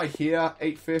 this guy here,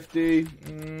 850,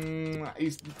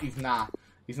 he's nah.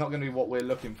 He's not going to be what we're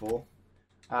looking for.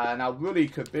 Now, Rully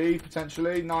could be,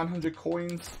 potentially. 900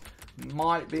 coins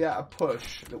might be at a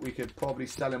push that we could probably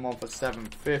sell him on for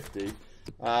 750.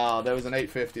 There was an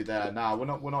 850 there. Now, we're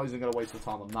not even going to waste the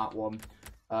time on that one.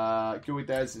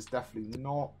 Guidez is definitely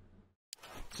not.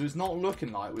 So it's not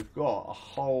looking like we've got a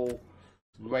whole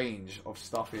range of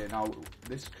stuff here. Now,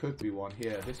 this could be one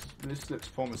here. This looks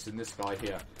promising, this guy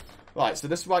here. Right, so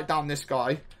let's write down this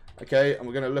guy, okay, and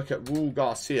we're going to look at Raul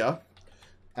Garcia,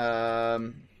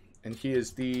 and he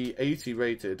is the 80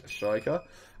 rated striker.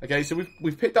 Okay, so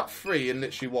we've picked up 3 in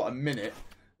literally, what, a minute.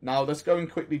 Now, let's go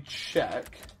and quickly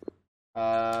check.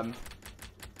 This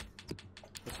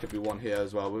could be one here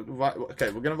as well.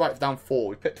 Okay, we're going to write down 4.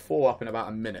 We picked 4 up in about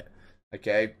a minute,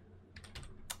 okay.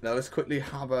 Now, let's quickly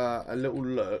have a little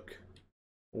look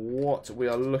what we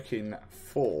are looking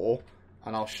for.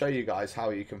 And I'll show you guys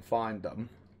how you can find them.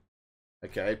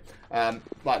 Okay. Right,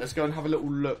 let's go and have a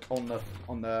little look on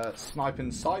the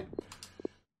Sniping site.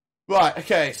 Right,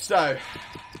 okay, so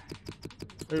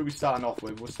who are we starting off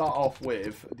with? We'll start off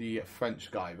with the French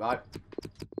guy, right?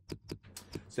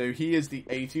 So he is the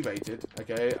 80 rated,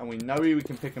 okay, and we know we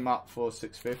can pick him up for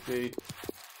 650.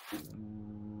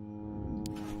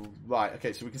 Right,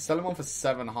 okay, so we can sell him on for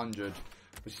 700,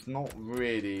 which is not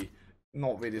really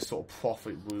the sort of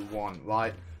profit we want,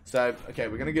 right? So, okay,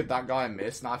 we're going to give that guy a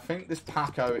miss. Now, I think this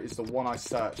Paco is the one I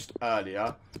searched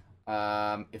earlier.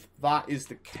 If that is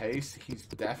the case, he's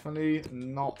definitely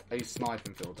not a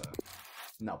sniping filter.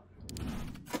 No.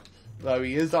 Though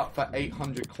he is up for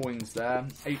 800 coins there.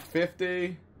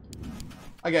 850.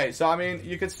 Okay, so, I mean,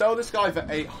 you could sell this guy for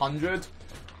 800.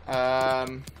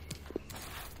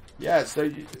 Yeah,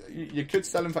 so you could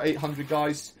sell him for 800,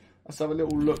 guys. Let's have a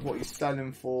little look what he's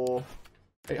selling for.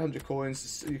 800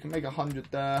 coins. You can make 100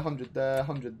 there, 100 there,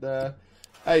 100 there.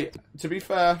 Hey, to be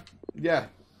fair, yeah,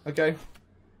 okay.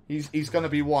 He's going to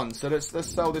be one. So let's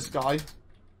sell this guy.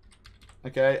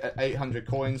 Okay, at 800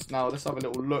 coins. Now let's have a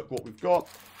little look what we've got.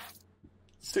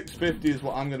 650 is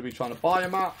what I'm going to be trying to buy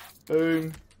him at.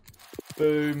 Boom,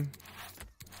 boom,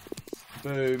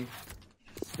 boom,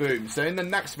 boom. So in the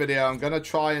next video, I'm going to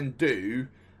try and do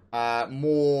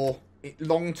more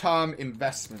long-term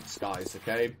investments, guys,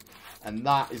 okay? And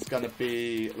that is going to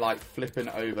be like flipping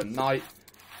overnight.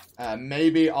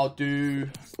 Maybe I'll do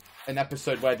an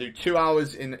episode where I do 2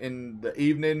 hours in the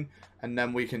evening, and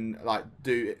then we can like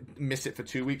miss it for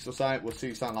 2 weeks or something. We'll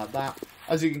see something like that.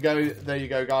 As you can go, there you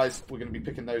go, guys. We're going to be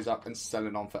picking those up and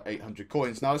selling on for 800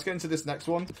 coins. Now let's get into this next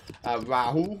one.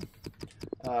 Rahul.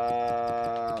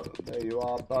 There you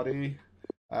are, buddy.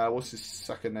 What's his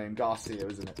second name? Garcia,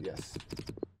 isn't it? Yes.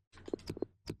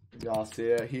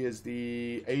 Garcia. He is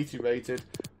the 80 rated.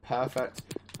 perfect.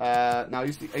 Now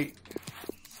he's the 8.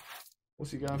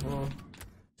 What's he going for?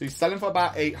 So he's selling for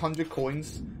about 800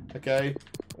 coins. Okay.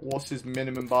 What's his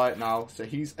minimum buy it now? So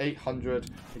he's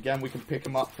 800. Again, we can pick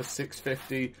him up for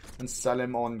 650 and sell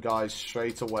him on, guys,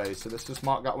 straight away. So let's just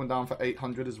mark that one down for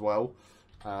 800 as well.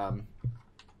 And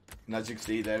as you can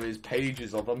see, there is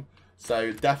pages of them.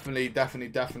 So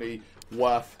definitely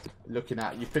worth looking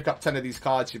at. You pick up 10 of these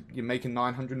cards, you're making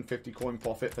 950 coin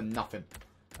profit for nothing.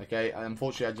 Okay, and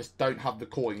unfortunately, I just don't have the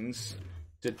coins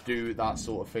to do that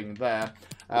sort of thing there.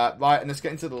 Right, and let's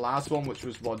get into the last one, which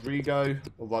was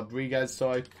Rodriguez,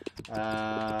 sorry.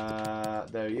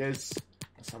 There he is.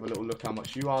 Let's have a little look how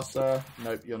much you are, sir.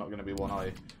 Nope, you're not going to be one, are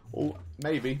you? Or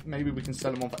maybe we can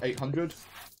sell him on for 800.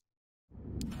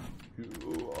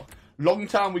 Long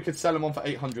term, we could sell him on for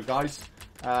 800, guys.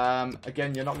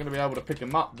 Again, you're not going to be able to pick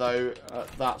him up, though,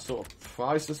 at that sort of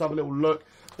price. Let's have a little look.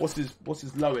 What's his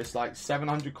lowest? Like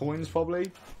 700 coins,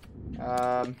 probably.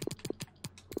 I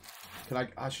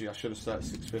should have started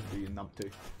 650 in num2.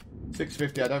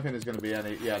 650, I don't think there's going to be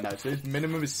any. Yeah, no. So his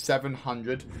minimum is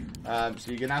 700. So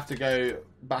you're going to have to go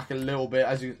back a little bit.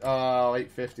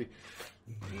 850.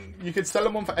 You could sell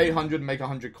them on for 800 and make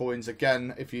 100 coins.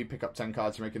 Again, if you pick up 10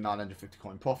 cards, you're making 950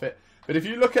 coin profit. But if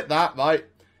you look at that, right,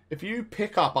 if you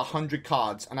pick up 100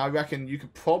 cards, and I reckon you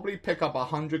could probably pick up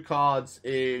 100 cards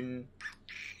in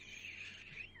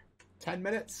 10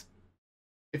 minutes.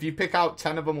 If you pick out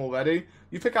 10 of them already,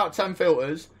 you pick out 10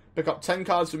 filters, pick up 10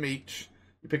 cards from each,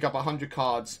 you pick up 100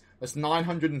 cards, that's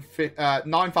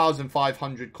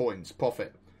 9,500 coins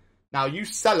profit. Now, you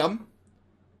sell them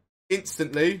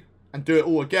instantly and do it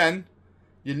all again,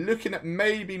 you're looking at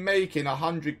maybe making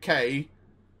 100k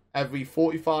every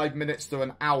 45 minutes to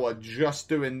an hour just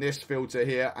doing this filter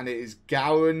here, and it is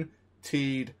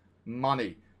guaranteed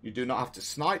money. You do not have to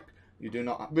snipe. You do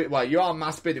not. Well, you are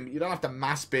mass bidding, but you don't have to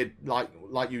mass bid like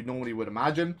you normally would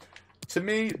imagine. To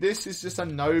me, this is just a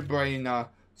no-brainer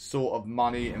sort of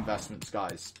money investments,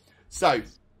 guys. So,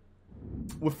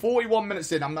 we're 41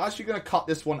 minutes in. I'm actually going to cut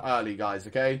this one early, guys,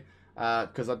 okay?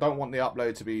 Because I don't want the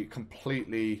upload to be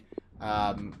completely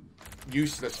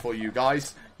useless for you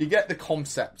guys. You get the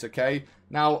concept, okay?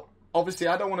 Now, obviously,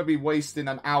 I don't want to be wasting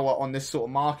an hour on this sort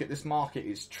of market. This market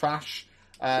is trash.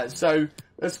 So,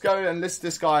 let's go and list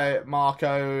this guy,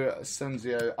 Marco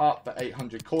Senzio, up for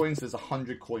 800 coins. There's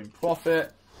 100 coin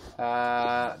profit.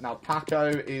 Now, Paco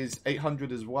is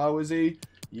 800 as well, is he?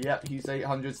 Yep, he's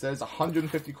 800. So, there's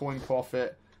 150 coin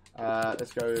profit.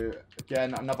 Let's go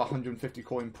again, another 150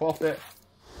 coin profit.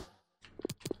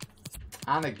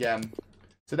 And again.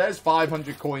 So, there's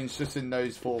 500 coins just in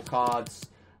those 4 cards.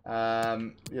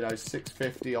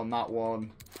 650 on that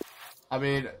one. I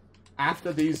mean,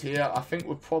 after these here, I think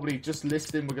we're probably just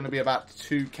listing. We're going to be about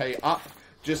 2k up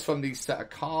just from these set of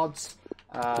cards.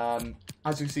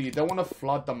 As you see, you don't want to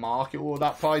flood the market or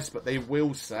that price, but they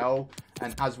will sell.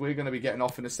 And as we're going to be getting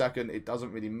off in a second, it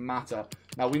doesn't really matter.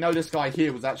 Now, we know this guy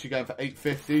here was actually going for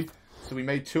 850. So we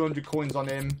made 200 coins on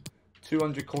him,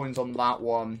 200 coins on that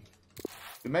one.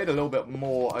 We made a little bit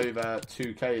more over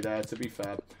 2k there, to be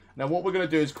fair. Now, what we're going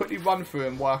to do is quickly run through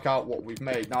and work out what we've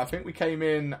made. Now, I think we came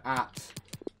in at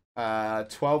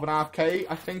 12.5k,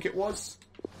 I think it was.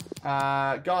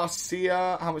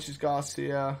 Garcia, how much is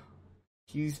Garcia?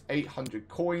 He's 800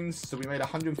 coins, so we made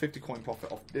 150 coin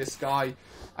profit off this guy.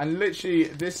 And literally,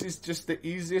 this is just the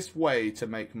easiest way to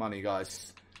make money,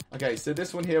 guys. Okay, so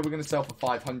this one here, we're going to sell for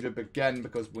 500, but again,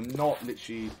 because we're not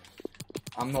literally...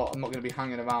 I'm not going to be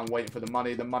hanging around waiting for the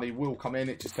money. The money will come in.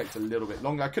 It just takes a little bit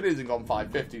longer. I could have even gone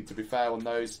 550, to be fair, on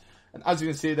those. And as you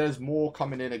can see, there's more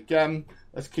coming in again.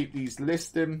 Let's keep these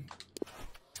listing.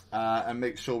 And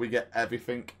make sure we get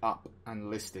everything up and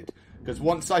listed. Because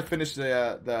once I finish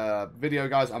the video,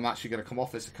 guys, I'm actually going to come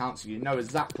off this account. So you know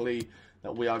exactly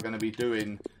that we are going to be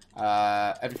doing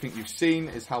everything you've seen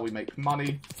is how we make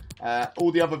money.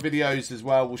 All the other videos as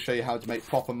well will show you how to make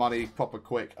proper money, proper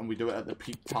quick, and we do it at the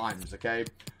peak times, okay?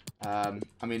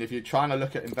 I mean, if you're trying to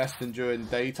look at investing during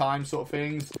daytime sort of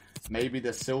things, maybe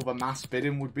the silver mass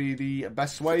bidding would be the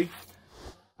best way.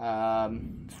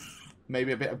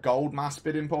 Maybe a bit of gold mass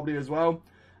bidding probably as well.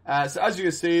 So as you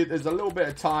can see, there's a little bit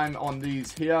of time on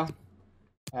these here.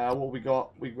 What we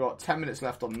got? We've got 10 minutes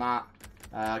left on that.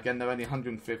 Again, they're only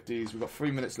 150s. We've got 3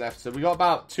 minutes left. So we got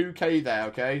about 2k there,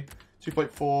 okay?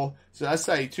 2.4. So let's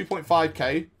say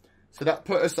 2.5k. So that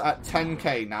put us at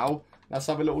 10k now. Let's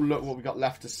have a little look what we got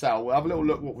left to sell. We'll have a little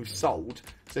look what we've sold.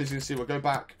 So as you can see, we'll go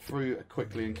back through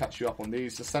quickly and catch you up on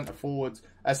these. The centre forwards,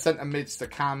 centre mids to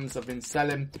cams have been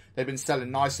selling. They've been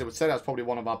selling nicely. I would say that's probably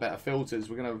one of our better filters.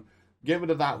 We're going to get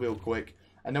rid of that real quick.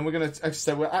 And then we're going to,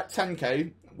 so we're at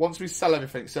 10k. Once we sell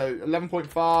everything, so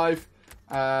 11.5,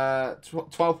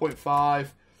 12.5.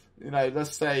 You know,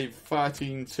 let's say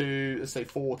 13.2. Let's say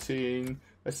 14.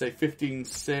 Let's say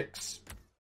 15.6.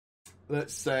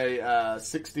 Let's say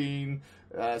 16,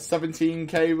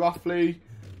 17k roughly.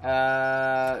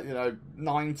 You know,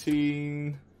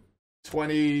 19,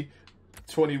 20,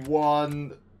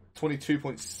 21,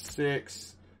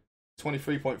 22.6,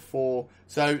 23.4.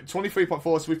 So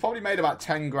 23.4. So we've probably made about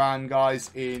 10 grand,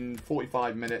 guys, in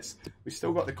 45 minutes. We've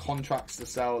still got the contracts to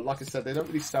sell. Like I said, they don't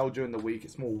really sell during the week.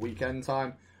 It's more weekend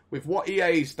time. With what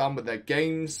EA's done with their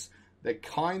games, they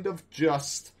kind of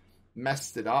just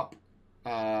messed it up.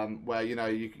 Where, you know,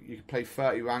 you can play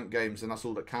 30 ranked games and that's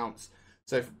all that counts.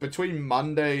 So between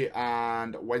Monday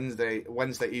and Wednesday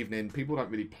evening, people don't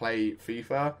really play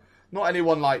FIFA. Not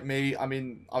anyone like me. I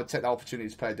mean, I would take the opportunity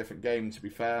to play a different game, to be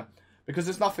fair, because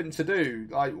there's nothing to do.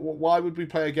 Like, why would we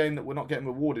play a game that we're not getting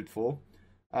rewarded for?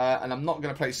 And I'm not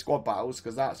going to play squad battles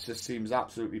because that just seems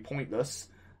absolutely pointless.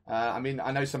 I mean,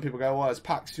 I know some people go, well, it's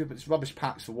packs, but it's rubbish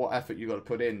packs for what effort you got to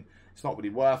put in. It's not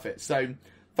really worth it. So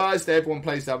Thursday, everyone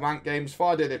plays their ranked games.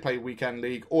 Friday, they play weekend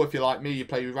league. Or if you're like me, you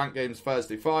play your ranked games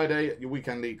Thursday, Friday, your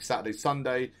weekend league Saturday,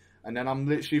 Sunday, and then I'm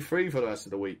literally free for the rest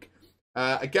of the week.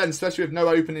 Again, especially with no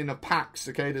opening of packs,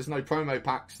 okay? There's no promo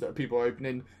packs that people are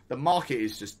opening. The market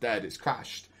is just dead. It's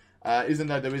crashed. Even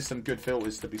though there is some good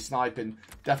filters to be sniping,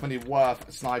 definitely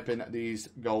worth sniping these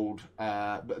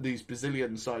these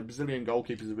Brazilian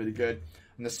goalkeepers are really good,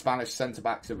 and the Spanish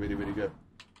centre-backs are really, really good.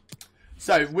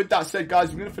 So, with that said, guys,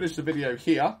 we're going to finish the video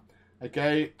here,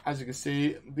 okay? As you can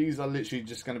see, these are literally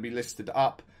just going to be listed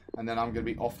up, and then I'm going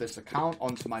to be off this account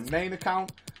onto my main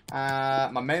account.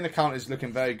 My main account is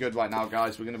looking very good right now,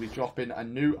 guys. We're going to be dropping a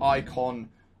new icon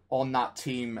on that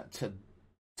team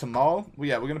tomorrow. Well,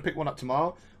 yeah, we're going to pick one up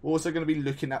tomorrow. We're also going to be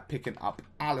looking at picking up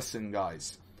Allison,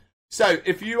 guys. So,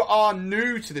 if you are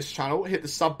new to this channel, hit the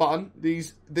sub button.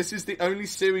 This is the only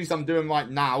series I'm doing right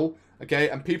now, okay?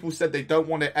 And people said they don't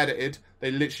want it edited. They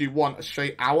literally want a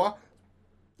straight hour.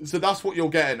 So, that's what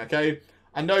you're getting, okay?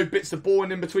 I know bits are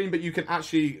boring in between, but you can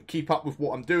actually keep up with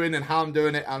what I'm doing and how I'm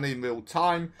doing it and in real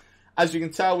time. As you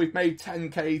can tell, we've made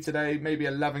 10k today, maybe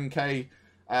 11k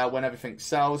when everything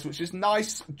sells, which is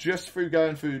nice just through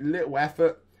going through little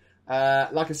effort.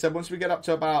 Like I said, once we get up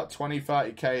to about 20,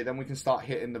 30k, then we can start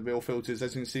hitting the real filters.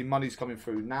 As you can see, money's coming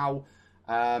through now.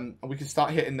 And we can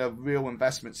start hitting the real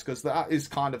investments, because that is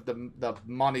kind of the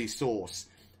money source,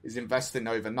 is investing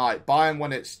overnight. Buying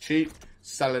when it's cheap,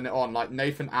 selling it on. Like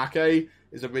Nathan Ake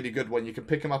is a really good one. You can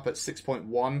pick him up at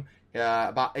 6.1,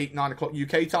 about 8, 9 o'clock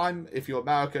UK time. If you're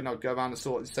American, I'd go around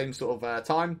the same sort of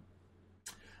time.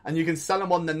 And you can sell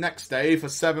them on the next day for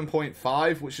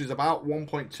 7.5, which is about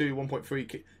 1.2,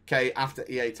 1.3k after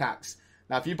EA tax.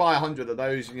 Now, if you buy 100 of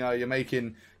those, you know, you're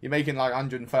making like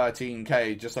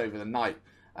 113k just over the night.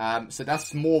 So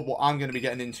that's more what I'm going to be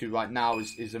getting into right now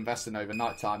is investing over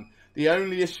night time. The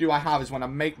only issue I have is when I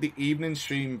make the evening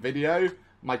stream video,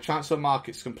 my transfer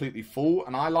market's completely full,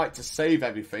 and I like to save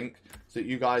everything so that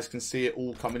you guys can see it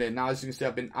all coming in. Now, as you can see,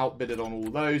 I've been outbidded on all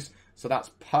those, so that's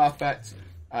perfect.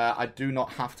 I do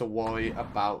not have to worry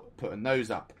about putting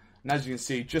those up. And as you can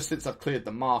see, just since I've cleared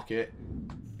the market,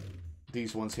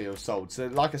 these ones here are sold. So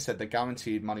like I said, they're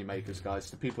guaranteed money makers, guys.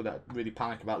 The people that really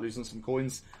panic about losing some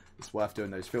coins, it's worth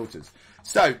doing those filters.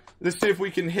 So let's see if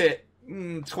we can hit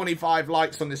 25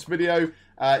 likes on this video.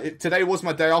 Today was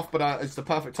my day off, but it's the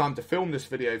perfect time to film this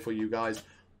video for you guys.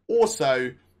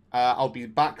 Also, I'll be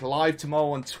back live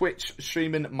tomorrow on Twitch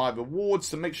streaming my rewards,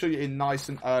 so make sure you're in nice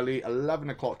and early, 11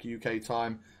 o'clock UK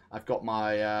time. I've got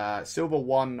my Silver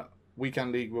 1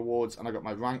 Weekend League rewards, and I've got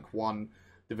my Rank 1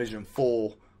 Division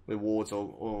 4 rewards,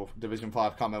 or Division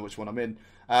 5, can't remember which one I'm in.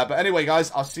 But anyway,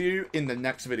 guys, I'll see you in the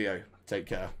next video. Take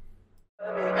care.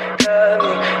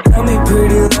 Tell me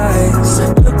pretty lies,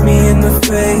 look me in the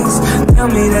face, tell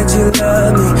me that you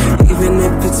love me, even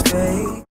if it's fake.